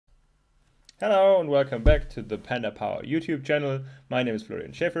Hello and welcome back to the pandapower YouTube channel. My name is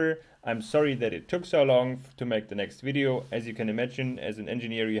Florian Schäfer. I'm sorry that it took so long to make the next video. As you can imagine, as an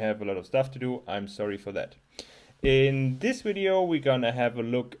engineer you have a lot of stuff to do. I'm sorry for that. In this video we're gonna have a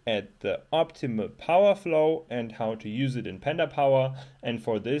look at the Optimal Powerflow and how to use it in pandapower. And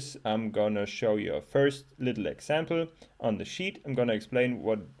for this I'm gonna show you a first little example on the sheet. I'm gonna explain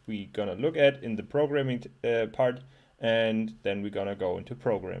what we're gonna look at in the programming part, and then we're gonna go into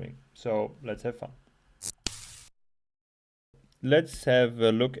programming. So let's have fun. Let's have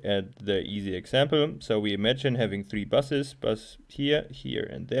a look at the easy example. So we imagine having three buses, bus here, here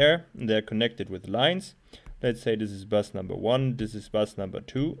and there, and they're connected with lines. Let's say this is bus number 1, this is bus number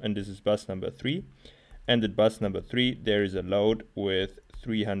 2, and this is bus number 3. And at bus number 3 there is a load with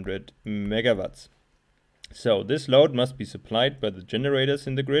 300 megawatts. So this load must be supplied by the generators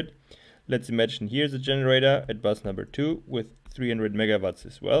in the grid. Let's imagine here's a generator at bus number 2 with 300 megawatts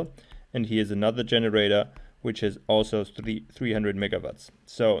as well. And here's another generator which has also 300 megawatts.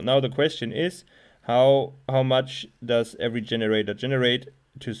 So now the question is, how much does every generator generate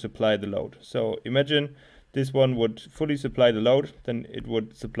to supply the load? So imagine this one would fully supply the load, then it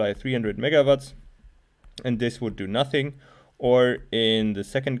would supply 300 megawatts, and this would do nothing. Or in the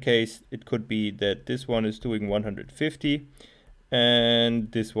second case, it could be that this one is doing 150,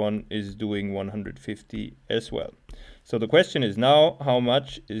 and this one is doing 150 as well. So the question is now, how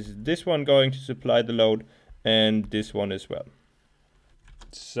much is this one going to supply the load and this one as well?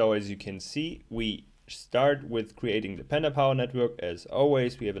 So as you can see, we start with creating the pandapower network. As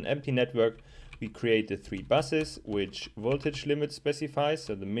always, we have an empty network. We create the three buses which voltage limit specifies,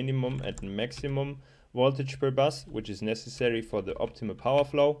 so the minimum and maximum voltage per bus, which is necessary for the optimal power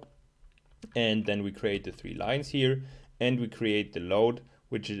flow. And then we create the three lines here, and we create the load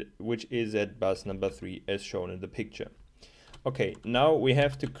which is at bus number 3 as shown in the picture. Okay, now we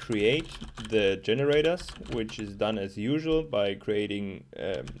have to create the generators, which is done as usual by creating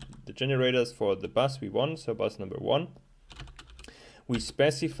the generators for the bus we want, so bus number 1. We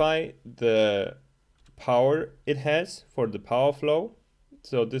specify the power it has for the power flow.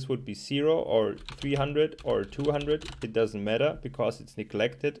 So this would be 0 or 300 or 200, it doesn't matter because it's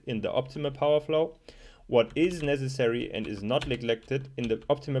neglected in the optimal power flow. What is necessary and is not neglected in the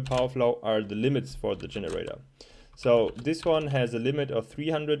optimal power flow are the limits for the generator. So this one has a limit of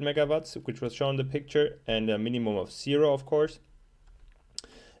 300 megawatts, which was shown in the picture, and a minimum of 0, of course.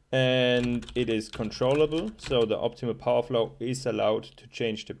 And it is controllable, so the optimal power flow is allowed to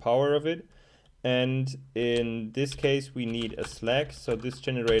change the power of it. And in this case we need a slack, so this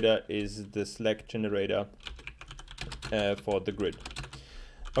generator is the slack generator for the grid.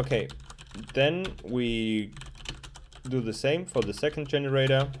 Okay, then we do the same for the second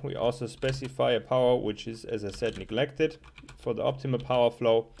generator. We also specify a power which is, as I said, neglected for the optimal power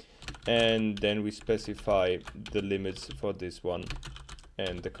flow, and then we specify the limits for this one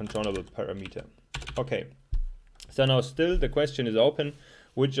and the controllable parameter. Okay, so now still the question is open,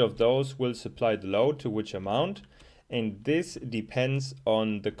 which of those will supply the load to which amount, and this depends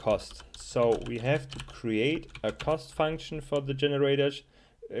on the cost. So we have to create a cost function for the generators,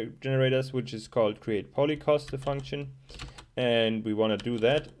 which is called create polycost, the function, and we want to do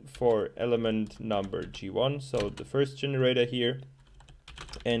that for element number G1, so the first generator here,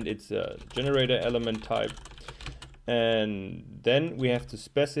 and it's a generator element type. And then we have to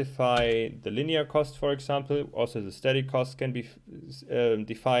specify the linear cost, for example. Also the static cost can be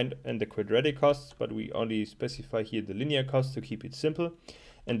defined, and the quadratic costs, but we only specify here the linear cost to keep it simple.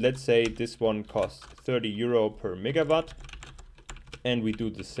 And let's say this one costs 30 euro per megawatt, and we do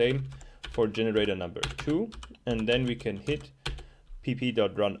the same for generator number 2, and then we can hit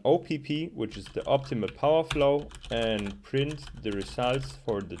pp.run OPP, which is the optimal power flow, and print the results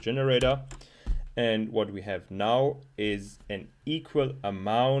for the generator. And what we have now is an equal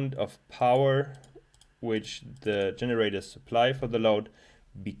amount of power which the generators supply for the load,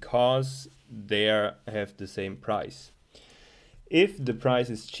 because they have the same price. If the price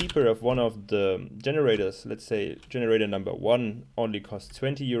is cheaper of one of the generators, let's say generator number 1 only costs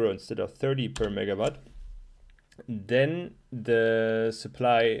 20 euro instead of 30 per megawatt, then the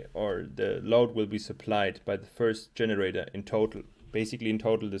supply or the load will be supplied by the first generator in total. Basically in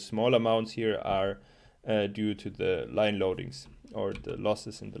total the small amounts here are due to the line loadings or the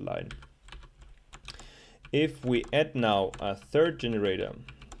losses in the line. If we add now a third generator,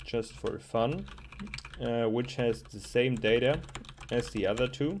 just for fun, which has the same data as the other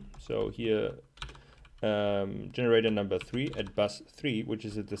two, so here generator number 3 at bus 3, which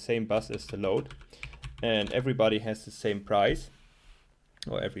is at the same bus as the load, and everybody has the same price,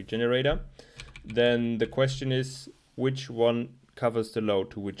 or every generator, then the question is which one covers the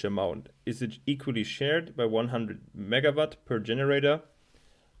load to which amount? Is it equally shared by 100 megawatt per generator?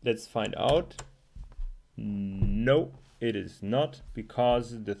 Let's find out. No, it is not,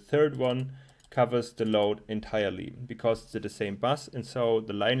 because the third one covers the load entirely, because it's at the same bus, and so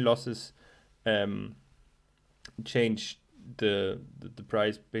the line losses change the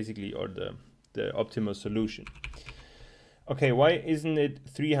price basically, or the optimal solution. Okay, why isn't it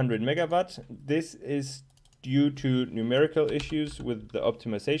 300 megawatt? This is due to numerical issues with the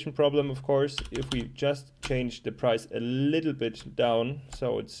optimization problem, of course. If we just change the price a little bit down,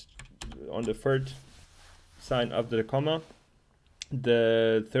 so it's on the third sign after the comma,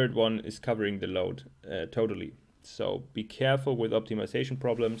 the third one is covering the load totally. So be careful with optimization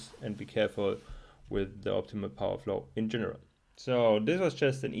problems, and be careful with the optimal power flow in general. So this was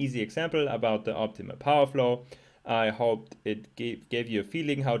just an easy example about the optimal power flow. I hope it gave you a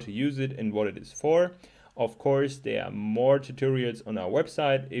feeling how to use it and what it is for. Of course, there are more tutorials on our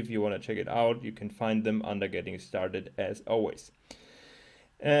website. If you want to check it out, you can find them under Getting Started as always.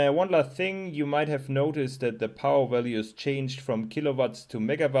 One last thing, you might have noticed that the power values changed from kilowatts to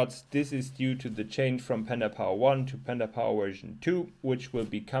megawatts. This is due to the change from pandapower 1 to pandapower version 2, which will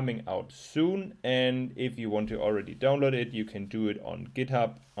be coming out soon. And if you want to already download it, you can do it on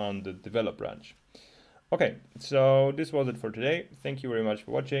GitHub on the develop branch. Okay, so this was it for today. Thank you very much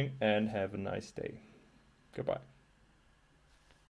for watching, and have a nice day. Goodbye.